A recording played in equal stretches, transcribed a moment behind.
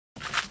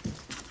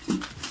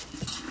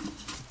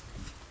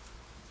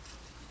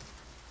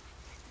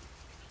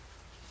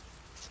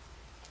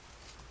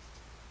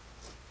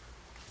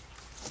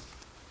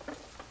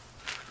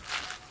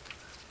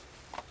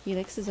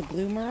Felix is a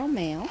blue merle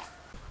male.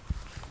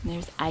 And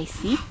there's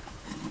Icy.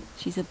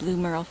 She's a blue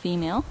merle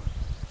female.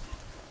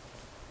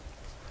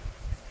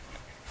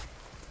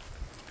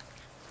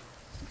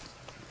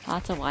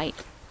 Lots of white.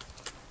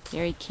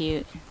 Very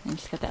cute. And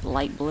she's got that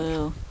light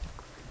blue.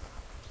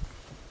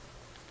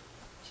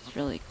 She's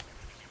really,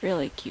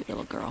 really cute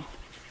little girl.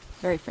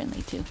 Very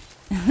friendly too.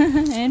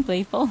 And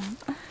playful.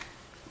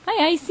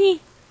 Hi, Icy.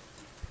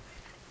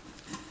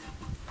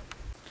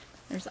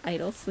 There's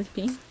Idle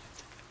sleeping.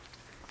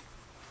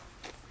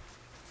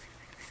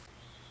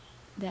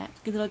 That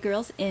little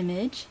girl's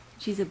Image.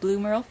 She's a blue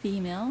merle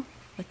female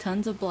with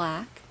tons of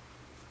black.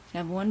 She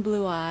has one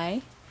blue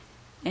eye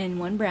and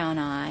one brown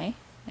eye.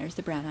 There's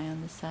the brown eye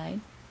on this side.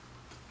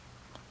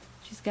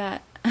 She's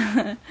got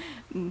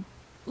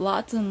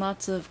lots and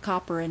lots of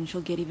copper, and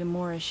she'll get even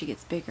more as she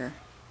gets bigger.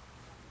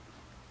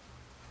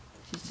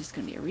 She's just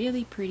going to be a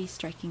really pretty,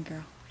 striking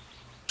girl.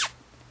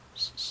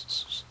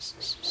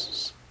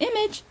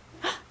 Image!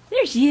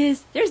 There she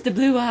is! There's the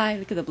blue eye!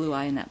 Look at the blue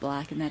eye and that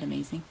black. Isn't that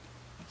amazing?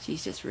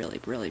 She's just really,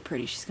 really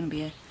pretty. She's going to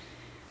be a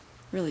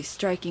really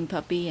striking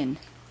puppy, and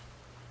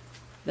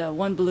the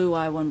one blue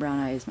eye, one brown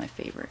eye is my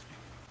favorite.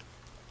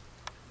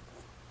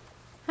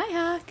 Hi,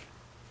 Hawk!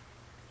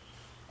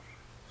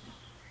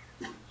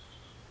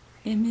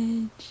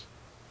 Image.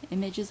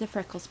 Image is a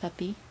Freckles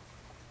puppy.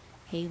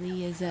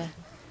 Haley is a...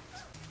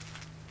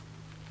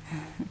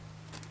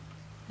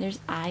 There's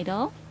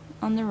Idle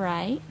on the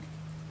right.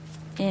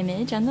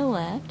 Image on the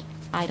left.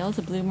 Idle is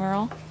a blue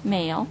merle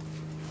male.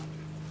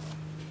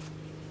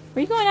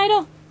 Where you going,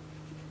 Idle?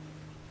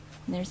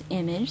 And there's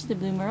Image, the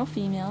blue merle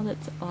female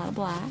that's a lot of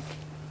black.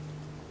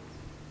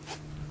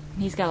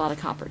 And he's got a lot of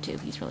copper too.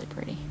 He's really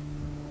pretty.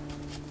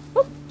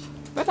 Whoop!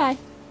 Bye-bye.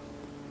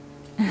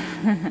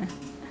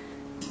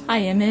 Hi,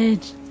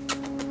 Image.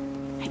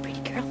 Hi, pretty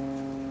girl.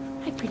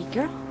 Hi, pretty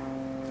girl.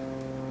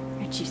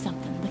 Aren't you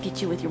something? Look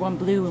at you with your one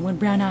blue and one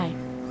brown eye.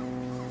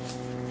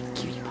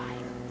 Cutie pie.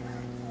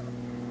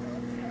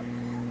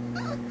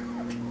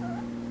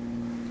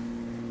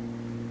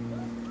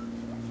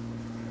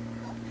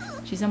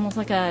 She's almost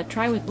like a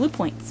try with blue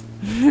points.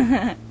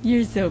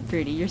 You're so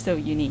pretty. You're so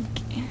unique.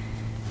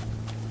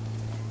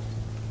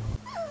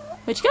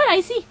 What you got,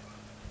 Icy?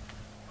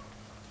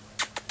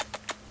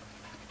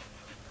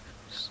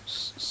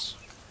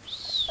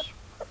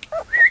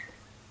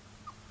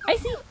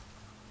 Icy!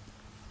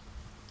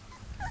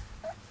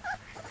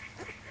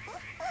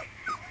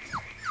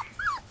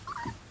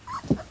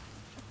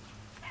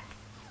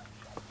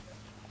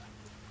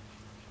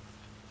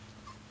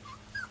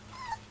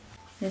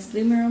 This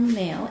blue merle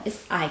male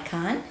is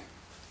Icon,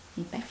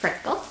 made by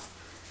Freckles,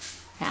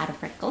 out of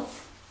Freckles.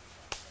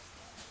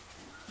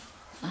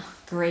 Oh,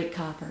 great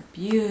copper,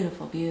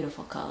 beautiful,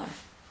 beautiful color.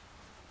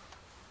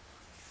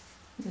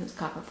 Look at those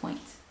copper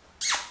points.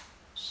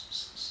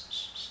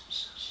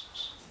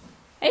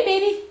 Hey,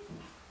 baby,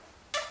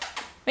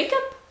 wake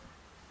up.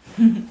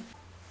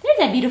 There's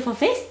that beautiful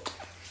face.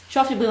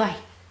 Show off your blue eye.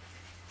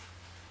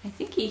 I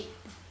think do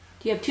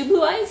you have two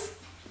blue eyes?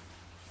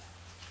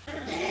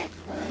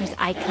 There's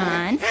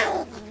Icon.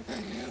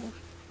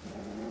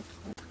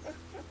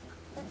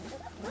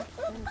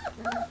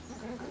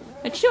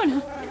 What you doing,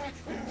 huh?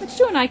 What you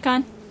doing,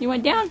 Icon? You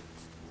went down?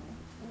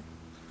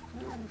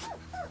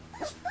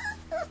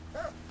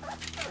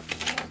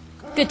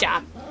 Good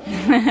job.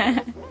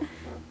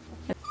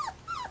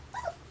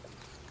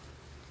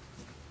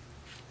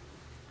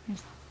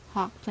 There's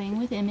Hawk playing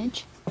with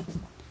Image.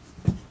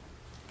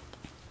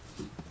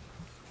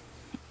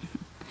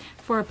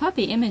 For a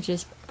puppy, Image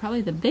is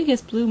probably the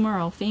biggest blue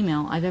merle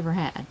female I've ever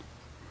had.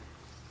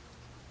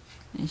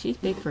 And she's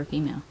big for a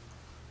female.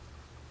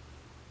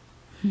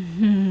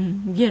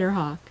 Get her,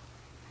 Hawk.